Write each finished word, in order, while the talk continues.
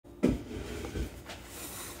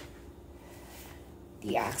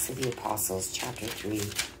the Acts of the Apostles, chapter 3.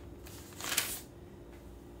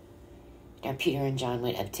 Now Peter and John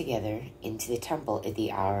went up together into the temple at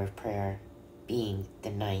the hour of prayer, being the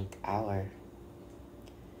 9th hour.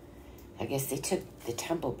 I guess they took the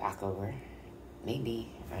temple back over. Maybe,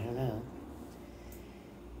 I don't know.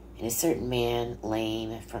 And a certain man,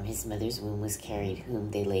 lame from his mother's womb, was carried, whom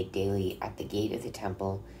they laid daily at the gate of the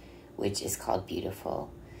temple, which is called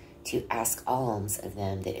Beautiful, to ask alms of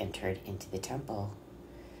them that entered into the temple.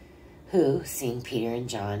 Who, seeing Peter and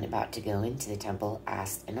John about to go into the temple,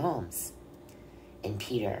 asked an alms. And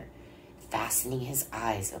Peter, fastening his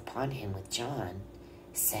eyes upon him with John,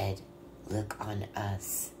 said, Look on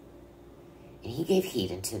us. And he gave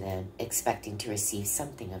heed unto them, expecting to receive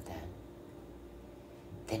something of them.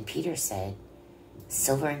 Then Peter said,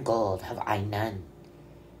 Silver and gold have I none,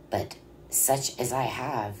 but such as I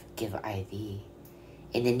have give I thee.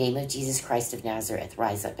 In the name of Jesus Christ of Nazareth,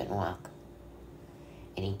 rise up and walk.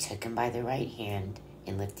 And he took him by the right hand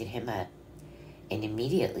and lifted him up. And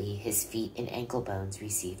immediately his feet and ankle bones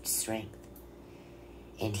received strength.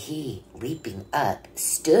 And he, leaping up,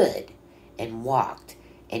 stood and walked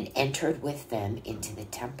and entered with them into the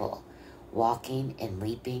temple, walking and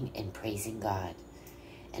leaping and praising God.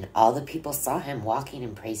 And all the people saw him walking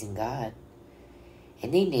and praising God.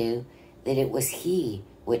 And they knew that it was he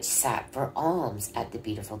which sat for alms at the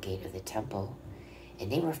beautiful gate of the temple.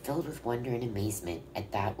 And they were filled with wonder and amazement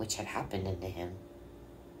at that which had happened unto him.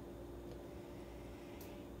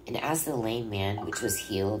 And as the lame man which was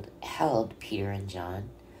healed held Peter and John,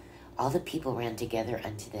 all the people ran together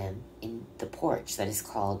unto them in the porch that is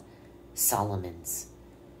called Solomon's,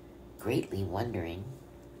 greatly wondering.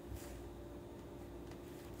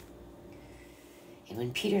 And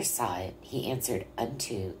when Peter saw it, he answered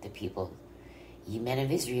unto the people, Ye men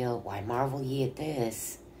of Israel, why marvel ye at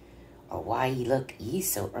this? Or why look ye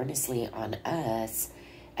so earnestly on us,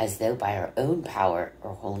 as though by our own power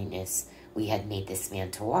or holiness we had made this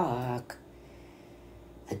man to walk?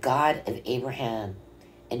 The God of Abraham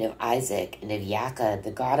and of Isaac and of Jacob,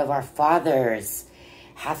 the God of our fathers,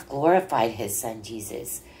 hath glorified his son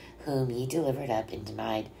Jesus, whom ye delivered up and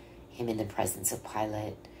denied him in the presence of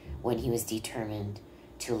Pilate, when he was determined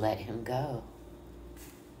to let him go.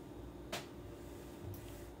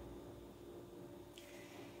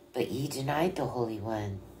 But ye denied the Holy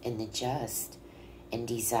One and the just, and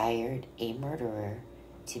desired a murderer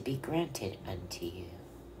to be granted unto you,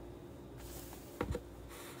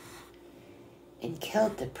 and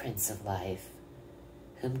killed the Prince of Life,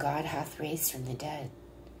 whom God hath raised from the dead,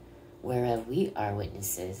 whereof we are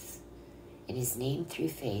witnesses. And his name through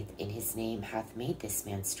faith in his name hath made this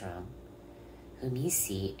man strong, whom ye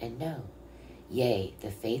see and know. Yea,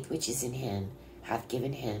 the faith which is in him hath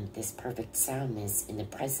given him this perfect soundness in the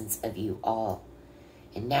presence of you all.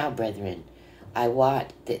 And now, brethren, I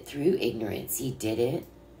wot that through ignorance ye did it,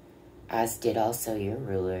 as did also your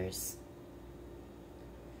rulers.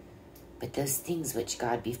 But those things which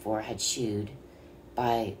God before had shewed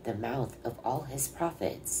by the mouth of all his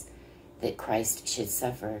prophets, that Christ should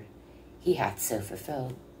suffer, he hath so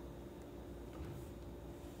fulfilled.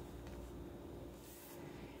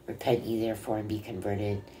 Repent ye therefore and be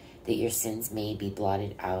converted, that your sins may be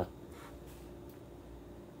blotted out,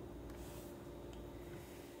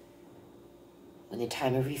 when the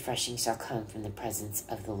time of refreshing shall come from the presence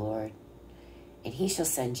of the Lord. And he shall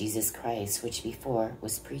send Jesus Christ, which before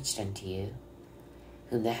was preached unto you,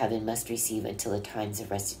 whom the heaven must receive until the times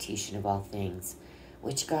of restitution of all things,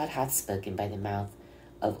 which God hath spoken by the mouth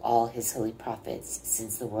of all his holy prophets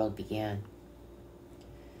since the world began.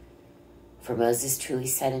 For Moses truly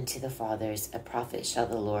said unto the fathers, A prophet shall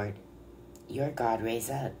the Lord your God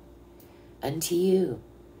raise up unto you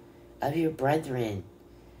of your brethren,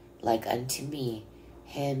 like unto me.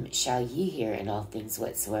 Him shall ye hear in all things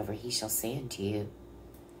whatsoever he shall say unto you.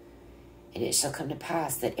 And it shall come to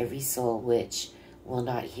pass that every soul which will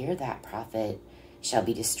not hear that prophet shall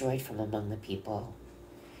be destroyed from among the people.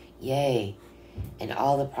 Yea, and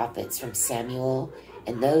all the prophets from Samuel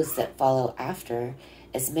and those that follow after,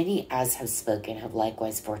 as many as have spoken, have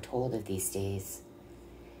likewise foretold of these days.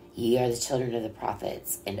 Ye are the children of the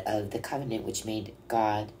prophets, and of the covenant which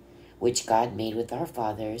God made with our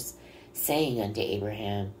fathers, saying unto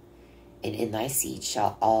Abraham, And in thy seed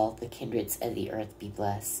shall all the kindreds of the earth be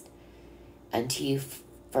blessed. Unto you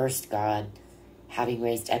first God, having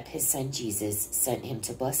raised up his Son Jesus, sent him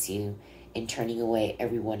to bless you, in turning away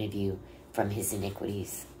every one of you from his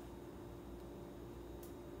iniquities.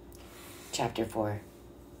 Chapter 4.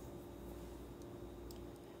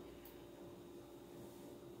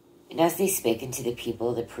 And as they spake unto the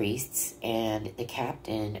people, the priests and the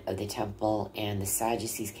captain of the temple and the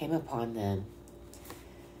Sadducees came upon them,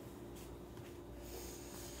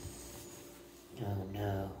 Oh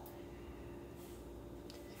no.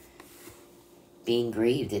 Being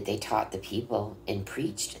grieved that they taught the people and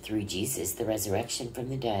preached through Jesus the resurrection from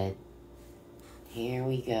the dead. Here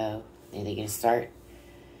we go. Are they going to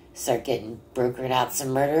start getting brokering out some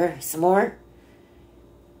murder some more?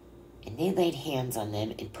 And they laid hands on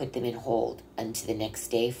them and put them in hold unto the next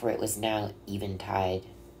day, for it was now eventide.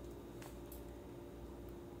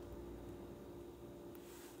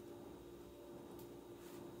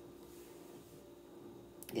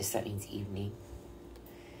 I guess that means evening.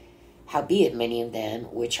 Howbeit many of them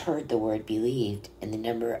which heard the word believed, and the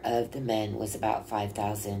number of the men was about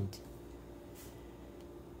 5,000.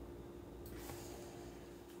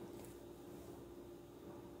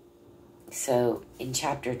 So in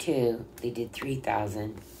chapter 2, they did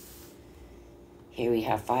 3,000. Here we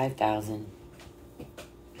have 5,000.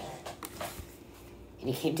 And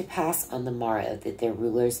it came to pass on the morrow that their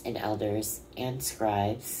rulers and elders and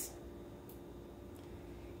scribes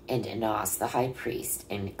and Annas the high priest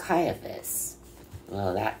and Caiaphas,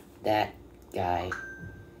 well, that guy,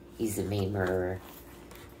 he's the main murderer.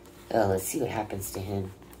 Oh, let's see what happens to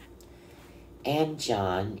him. And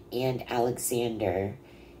John and Alexander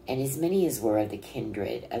and as many as were of the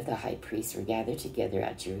kindred of the high priest were gathered together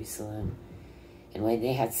at Jerusalem. And when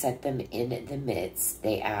they had set them in the midst,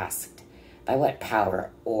 they asked, by what power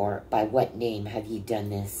or by what name have ye done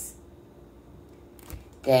this?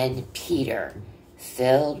 Then Peter,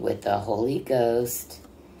 filled with the Holy Ghost,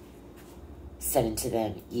 said unto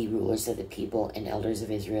them, ye rulers of the people and elders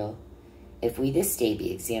of Israel, if we this day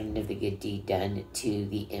be examined of the good deed done to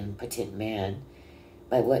the impotent man,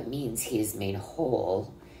 by what means he is made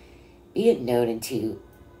whole, be it known unto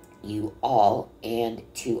you all and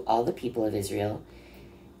to all the people of Israel,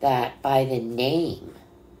 that by the name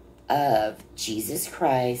of Jesus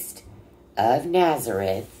Christ of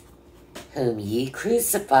Nazareth, whom ye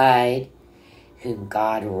crucified, whom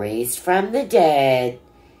God raised from the dead,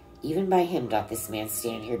 even by him doth this man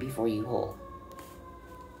stand here before you whole.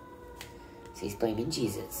 So he's blaming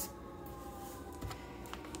Jesus.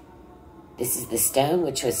 This is the stone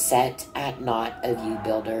which was set at naught of you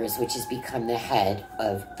builders, which has become the head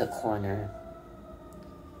of the corner.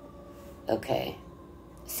 Okay,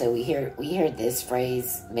 so we hear this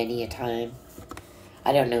phrase many a time.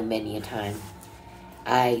 I don't know many a time.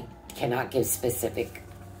 I cannot give specific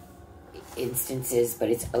instances, but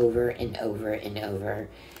it's over and over and over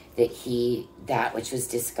that that which was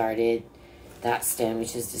discarded, that stone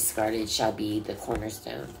which was discarded shall be the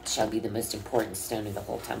cornerstone, shall be the most important stone of the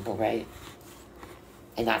whole temple, right?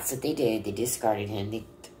 And that's what they did. They discarded him. They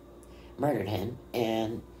murdered him.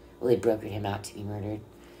 And, well, they brokered him out to be murdered,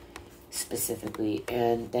 specifically.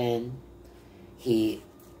 And then he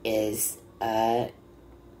is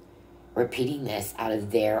repeating this out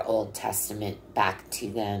of their Old Testament back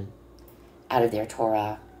to them, out of their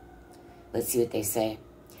Torah. Let's see what they say.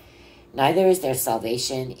 Neither is there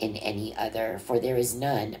salvation in any other, for there is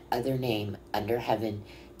none other name under heaven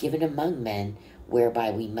given among men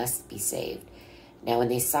whereby we must be saved. Now when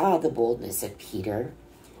they saw the boldness of Peter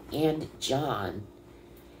and John,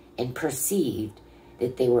 and perceived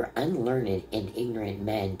that they were unlearned and ignorant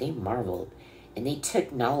men, they marveled, and they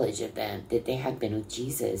took knowledge of them that they had been with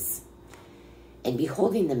Jesus. And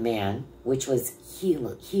beholding the man which was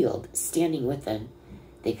healed standing with them,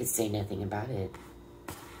 they could say nothing about it.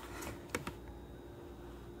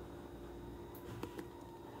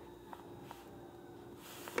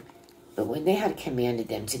 But when they had commanded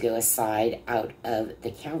them to go aside out of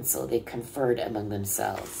the council, they conferred among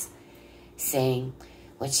themselves, saying,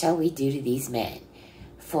 what shall we do to these men?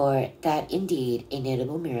 For that indeed a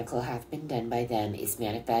notable miracle hath been done by them is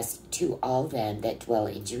manifest to all them that dwell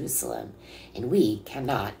in Jerusalem, and we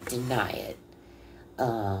cannot deny it.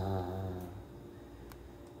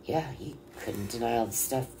 Yeah, you couldn't deny all the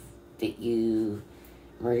stuff that you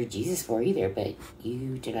murdered Jesus for either, but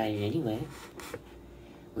you denied it anyway.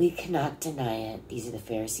 We cannot deny it. These are the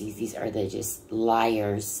Pharisees. These are the just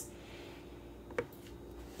liars.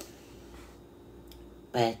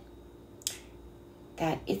 But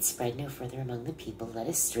that it spread no further among the people, let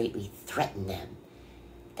us straightly threaten them,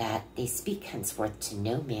 that they speak henceforth to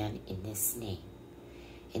no man in this name.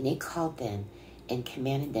 And they called them and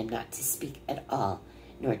commanded them not to speak at all,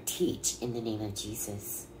 nor teach in the name of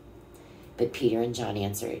Jesus. But Peter and John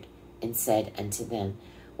answered and said unto them,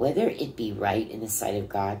 whether it be right in the sight of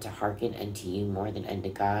God to hearken unto you more than unto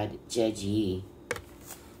God, judge ye.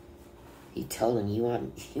 He told them, you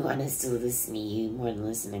want us to listen to you more than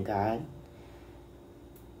listen to God?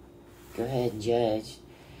 Go ahead and judge.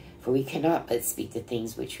 For we cannot but speak the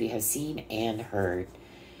things which we have seen and heard.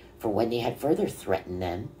 For when they had further threatened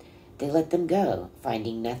them, they let them go,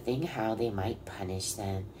 finding nothing how they might punish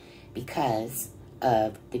them because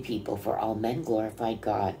of the people, for all men glorified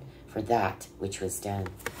God for that which was done.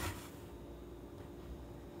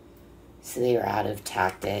 So they were out of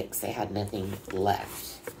tactics. They had nothing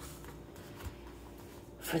left.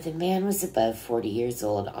 For the man was above 40 years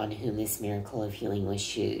old on whom this miracle of healing was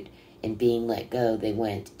shewed. And being let go, they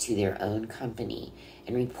went to their own company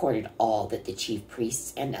and reported all that the chief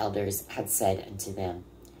priests and elders had said unto them.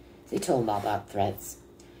 They told them all about threats.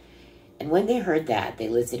 And when they heard that, they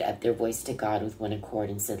lifted up their voice to God with one accord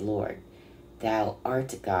and said, Lord, thou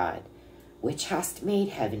art God, which hast made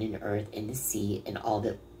heaven and earth and the sea and all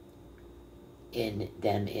that in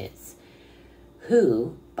them is,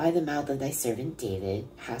 who by the mouth of thy servant David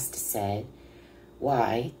hast said,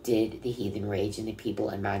 why did the heathen rage and the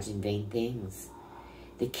people imagine vain things?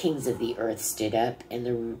 The kings of the earth stood up, and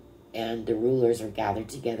the rulers were gathered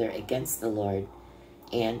together against the Lord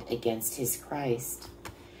and against his Christ.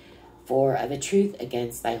 For of a truth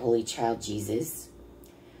against thy holy child Jesus,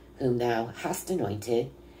 whom thou hast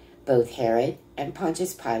anointed, both Herod and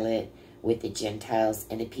Pontius Pilate with the Gentiles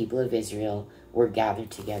and the people of Israel were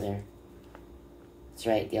gathered together. That's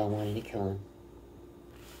right, they all wanted to kill him.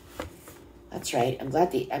 That's right. I'm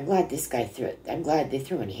glad this guy threw it. I'm glad they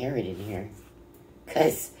threw in Herod in here,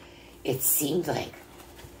 because it seemed like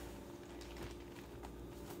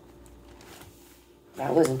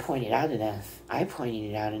that wasn't pointed out enough. I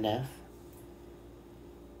pointed it out enough.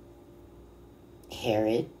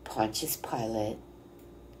 Herod, Pontius Pilate,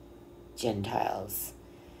 Gentiles.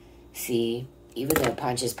 See, even though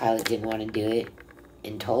Pontius Pilate didn't want to do it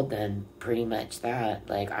and told them pretty much that,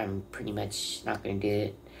 like, I'm pretty much not going to do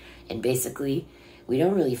it. And basically, we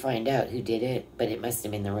don't really find out who did it, but it must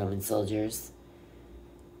have been the Roman soldiers.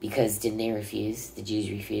 Because didn't they refuse? The Jews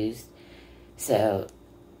refused. So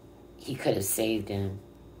he could have saved him.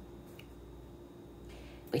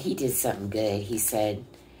 But he did something good. He said,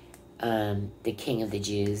 the king of the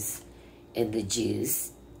Jews, and the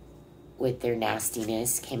Jews, with their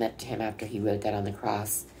nastiness, came up to him after he wrote that on the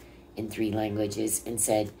cross in 3 languages and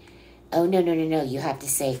said, oh, no, you have to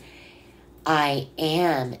say, I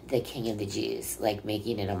am the king of the Jews, like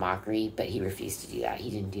making it a mockery, but he refused to do that. He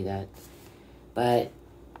didn't do that. But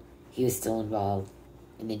he was still involved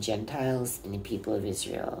in the Gentiles and the people of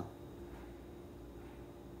Israel.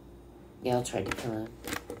 They all tried to kill him.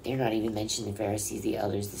 They're not even mentioning the Pharisees, the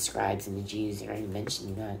elders, the scribes, and the Jews. They're not even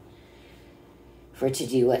mentioning that. For to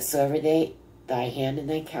do whatsoever thy hand and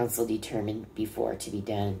thy counsel determined before to be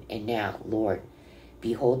done. And now, Lord,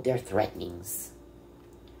 behold their threatenings.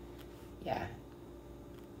 Yeah.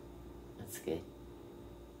 That's good.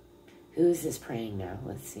 Who is this praying now?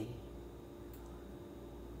 Let's see.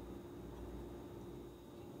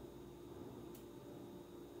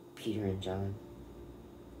 Peter and John.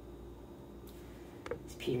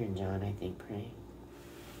 It's Peter and John, I think, praying.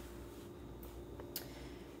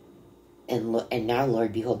 And now,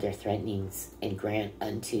 Lord, behold their threatenings, and grant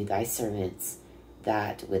unto thy servants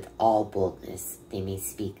that with all boldness they may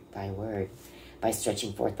speak thy word, by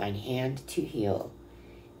stretching forth thine hand to heal,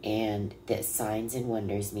 and that signs and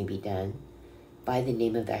wonders may be done by the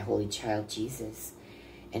name of thy holy child Jesus.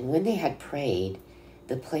 And when they had prayed,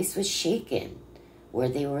 the place was shaken where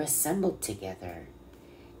they were assembled together,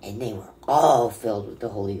 and they were all filled with the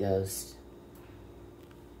Holy Ghost.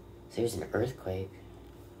 So there's an earthquake.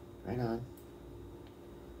 Right on.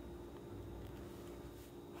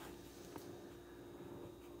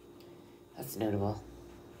 That's notable.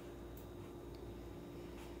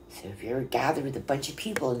 So if you're gathered with a bunch of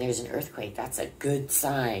people and there's an earthquake, that's a good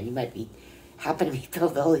sign. You might happen to be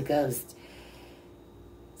filled with the Holy Ghost.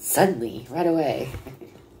 Suddenly, right away.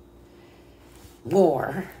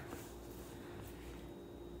 More.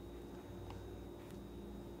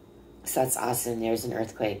 So that's awesome. There's an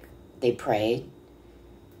earthquake. They prayed.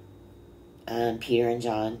 Peter and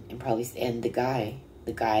John, and the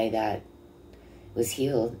guy that was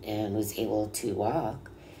healed and was able to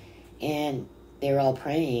walk, and they were all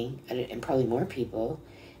praying, and probably more people.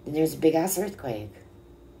 Then there's a big ass earthquake.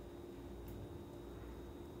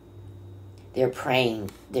 They're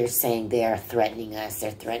praying. They're saying they are threatening us.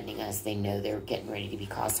 They're threatening us. They know they're getting ready to be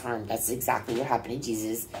caused harm. That's exactly what happened to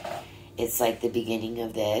Jesus. It's like the beginning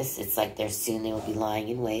of this. It's like soon they will be lying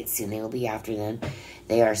in wait. Soon they will be after them.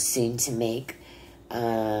 They are soon to make,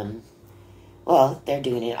 well, they're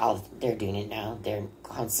doing it now. They're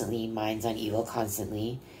constantly minds on evil,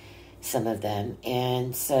 constantly, some of them.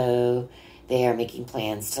 And so they are making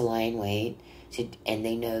plans to lie in wait, and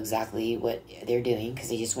they know exactly what they're doing because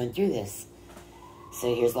they just went through this.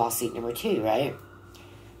 So here's lawsuit number 2, right?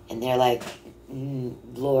 And they're like,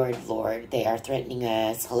 Lord, Lord, they are threatening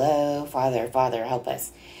us. Hello, Father, Father, help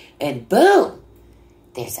us. And boom,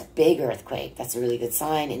 there's a big earthquake. That's a really good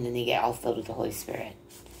sign. And then they get all filled with the Holy Spirit.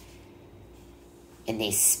 And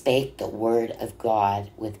they spake the word of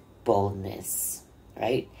God with boldness,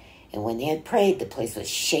 right? And when they had prayed, the place was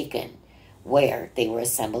shaken, where they were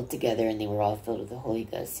assembled together, and they were all filled with the Holy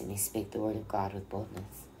Ghost, and they spake the word of God with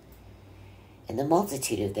boldness. And the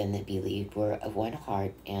multitude of them that believed were of one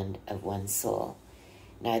heart and of one soul.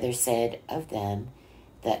 Neither said of them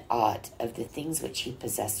that aught of the things which he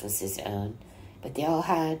possessed was his own, but they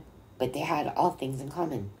had all things in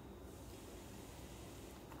common.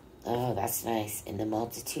 Oh, that's nice. And the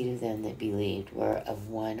multitude of them that believed were of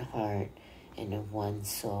one heart and of one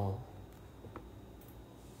soul.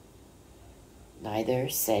 Neither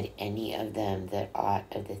said any of them that aught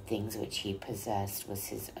of the things which he possessed was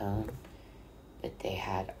his own, but they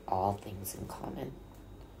had all things in common.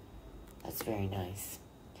 That's very nice.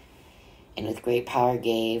 And with great power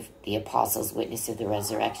gave the apostles witness of the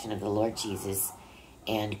resurrection of the Lord Jesus,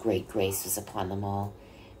 and great grace was upon them all.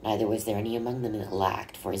 Neither was there any among them that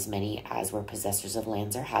lacked, for as many as were possessors of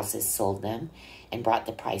lands or houses sold them, and brought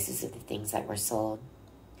the prices of the things that were sold,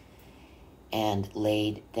 and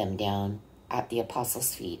laid them down at the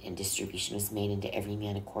apostles' feet, and distribution was made unto every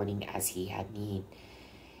man according as he had need.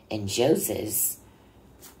 And Joses,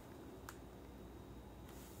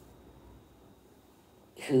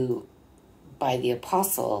 who by the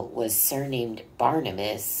apostle was surnamed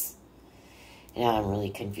Barnabas. Now I'm really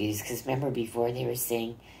confused, because remember before they were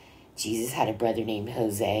saying Jesus had a brother named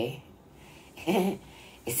Jose? Is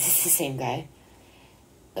this the same guy?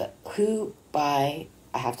 I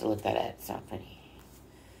have to look that up. It's not funny.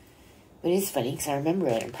 But it is funny because I remember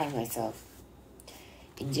it. I'm proud of myself.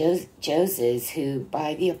 And Joses, who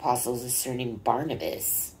by the apostles is surnamed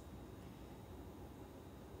Barnabas.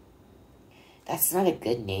 That's not a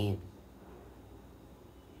good name.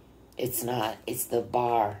 It's not. It's the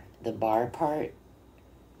bar part.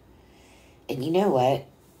 And you know what?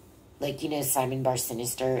 Like, you know Simon Bar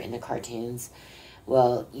Sinister in the cartoons?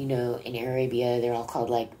 Well, you know, in Arabia, they're all called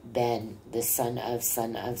like Ben, the son of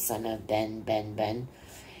Ben.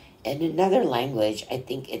 In another language, I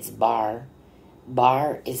think it's Bar.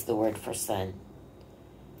 Bar is the word for son.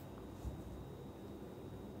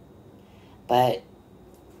 But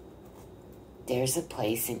there's a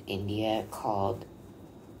place in India called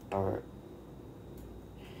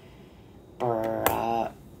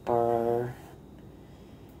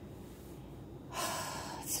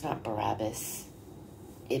it's not Barabbas.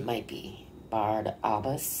 It might be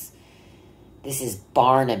Barnabas. This is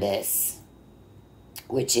Barnabas,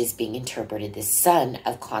 which is being interpreted the son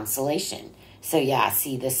of consolation. So yeah,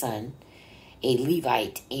 see the son, a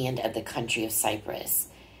Levite and of the country of Cyprus,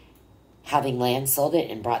 having land sold it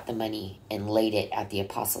and brought the money and laid it at the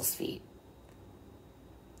apostles' feet.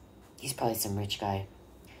 He's probably some rich guy.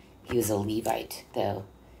 He was a Levite, though,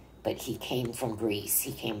 but he came from Greece.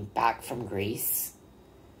 He came back from Greece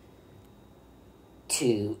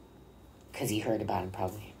because he heard about him,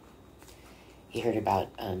 probably. He heard about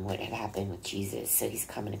what had happened with Jesus, so he's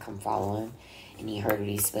coming to come follow him. And he heard what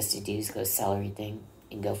he's supposed to do is go sell everything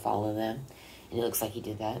and go follow them. And it looks like he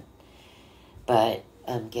did that. But,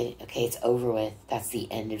 okay, it's over with. That's the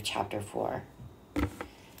end of chapter 4.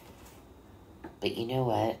 But you know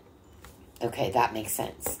what? Okay, that makes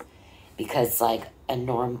sense. Because, like, I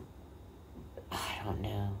don't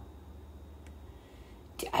know.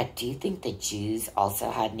 Do you think the Jews also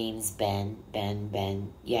had names Ben?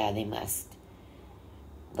 Yeah, they must.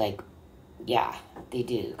 Like, yeah, they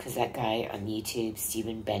do. Because that guy on YouTube,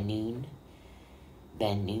 Stephen Ben-Nun,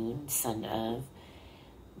 son of.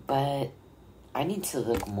 But I need to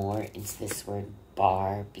look more into this word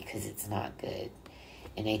bar because it's not good.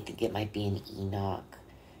 And I think it might be an Enoch.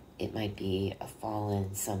 It might be a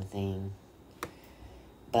fallen something.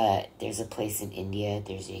 But there's a place in India.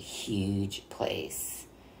 There's a huge place.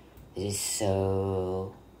 It is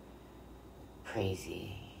so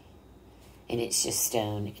crazy. And it's just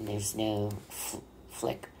stone. And there's no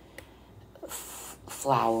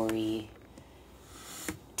flowery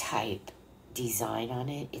type design on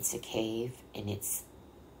it. It's a cave. And it's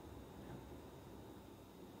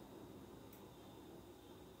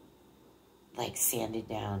like sanded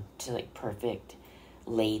down to like perfect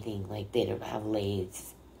lathing. Like they don't have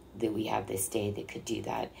lathes that we have this day that could do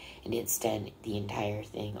that. And it's done the entire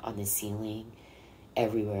thing on the ceiling,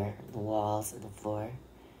 everywhere, on the walls and the floor.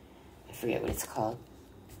 I forget what it's called.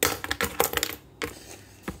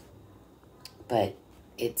 But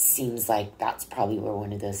it seems like that's probably where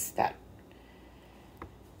one of those, that,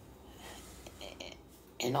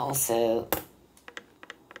 and also,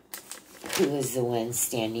 who was the one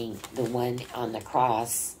standing, the one on the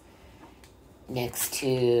cross next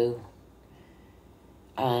to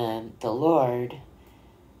the Lord.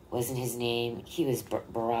 Wasn't his name? He was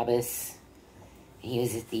Barabbas. He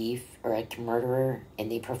was a thief or a murderer,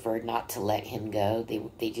 and they preferred not to let him go.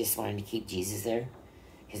 They just wanted to keep Jesus there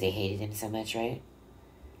because they hated him so much, right?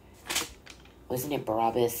 Wasn't it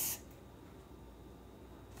Barabbas?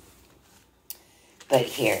 But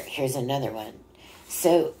here's another one.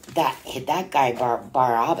 So that guy,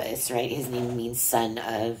 Barabbas, right? His name means son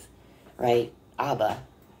of, right? Abba,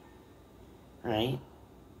 right?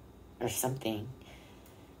 Or something.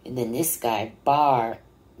 And then this guy,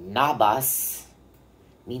 Nabas,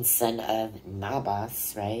 means son of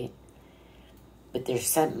Nabas, right? But there's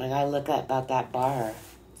something I gotta look up about that bar.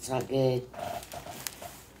 It's not good.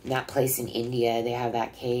 In that place in India, they have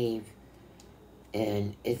that cave.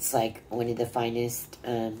 And it's like one of the finest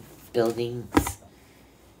buildings,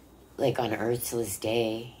 like on earth to this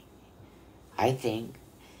day, I think.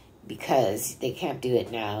 Because they can't do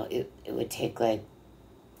it now. It would take like,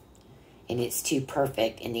 and it's too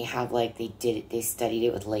perfect. And they have like, they studied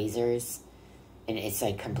it with lasers. And it's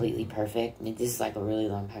like completely perfect. And this is like a really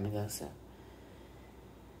long time ago, so.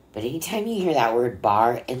 But anytime you hear that word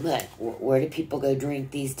bar, and look, where do people go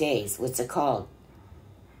drink these days? What's it called?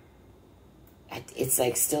 It's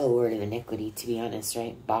like still a word of iniquity, to be honest,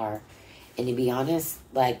 right? Bar. And to be honest,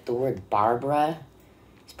 like the word Barbara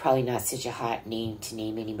is probably not such a hot name to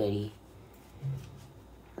name anybody,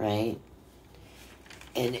 right?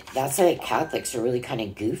 And that's why Catholics are really kind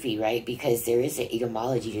of goofy, right? Because there is an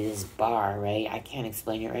etymology to this bar, right? I can't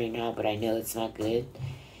explain it right now, but I know it's not good.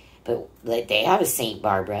 But like they have a Saint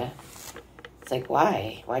Barbara. It's like,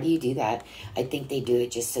 why? Why do you do that? I think they do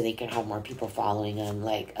it just so they can have more people following them.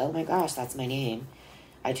 Like, oh my gosh, that's my name.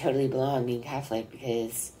 I totally belong being Catholic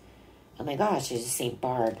because, oh my gosh, there's a Saint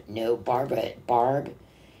Barb. No, Barbara. Bar.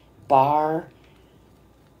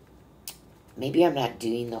 Maybe I'm not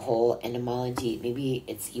doing the whole etymology. Maybe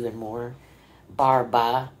it's even more.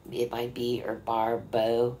 Barba, it might be, or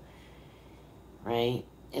Barbo, right?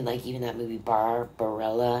 And like even that movie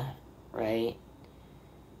Barbarella, right?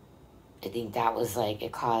 I think that was like,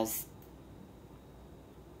 it caused,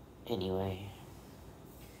 anyway.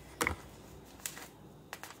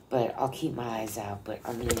 But I'll keep my eyes out, but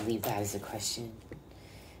I'm going to leave that as a question.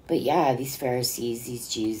 But yeah, these Pharisees, these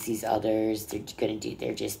Jews, these elders,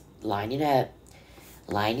 they're just lining up,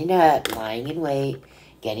 lying in wait,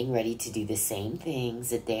 getting ready to do the same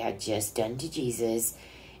things that they had just done to Jesus.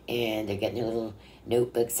 And they're getting their little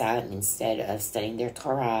notebooks out, and instead of studying their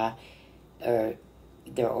Torah or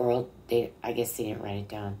their oral, I guess they didn't write it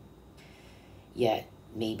down yet,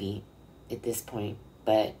 maybe at this point.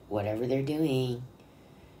 But whatever they're doing,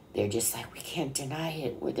 they're just like, we can't deny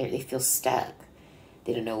it. They feel stuck.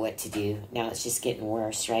 They don't know what to do. Now it's just getting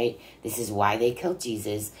worse, right? This is why they killed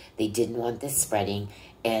Jesus. They didn't want this spreading,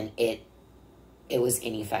 and it was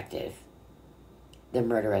ineffective. The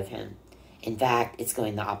murder of him. In fact, it's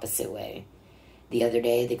going the opposite way. The other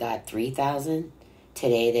day, they got 3,000.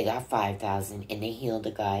 Today, they got 5,000. And they healed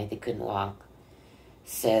a guy that couldn't walk.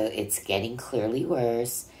 So, it's getting clearly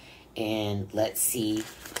worse. And let's see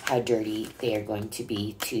how dirty they are going to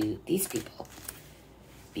be to these people.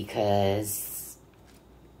 Because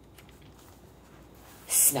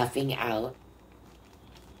snuffing out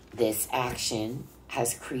this action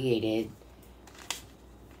has created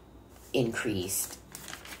increased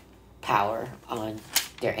power on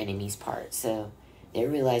their enemy's part. So they're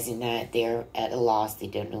realizing that they're at a loss. They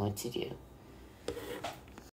don't know what to do.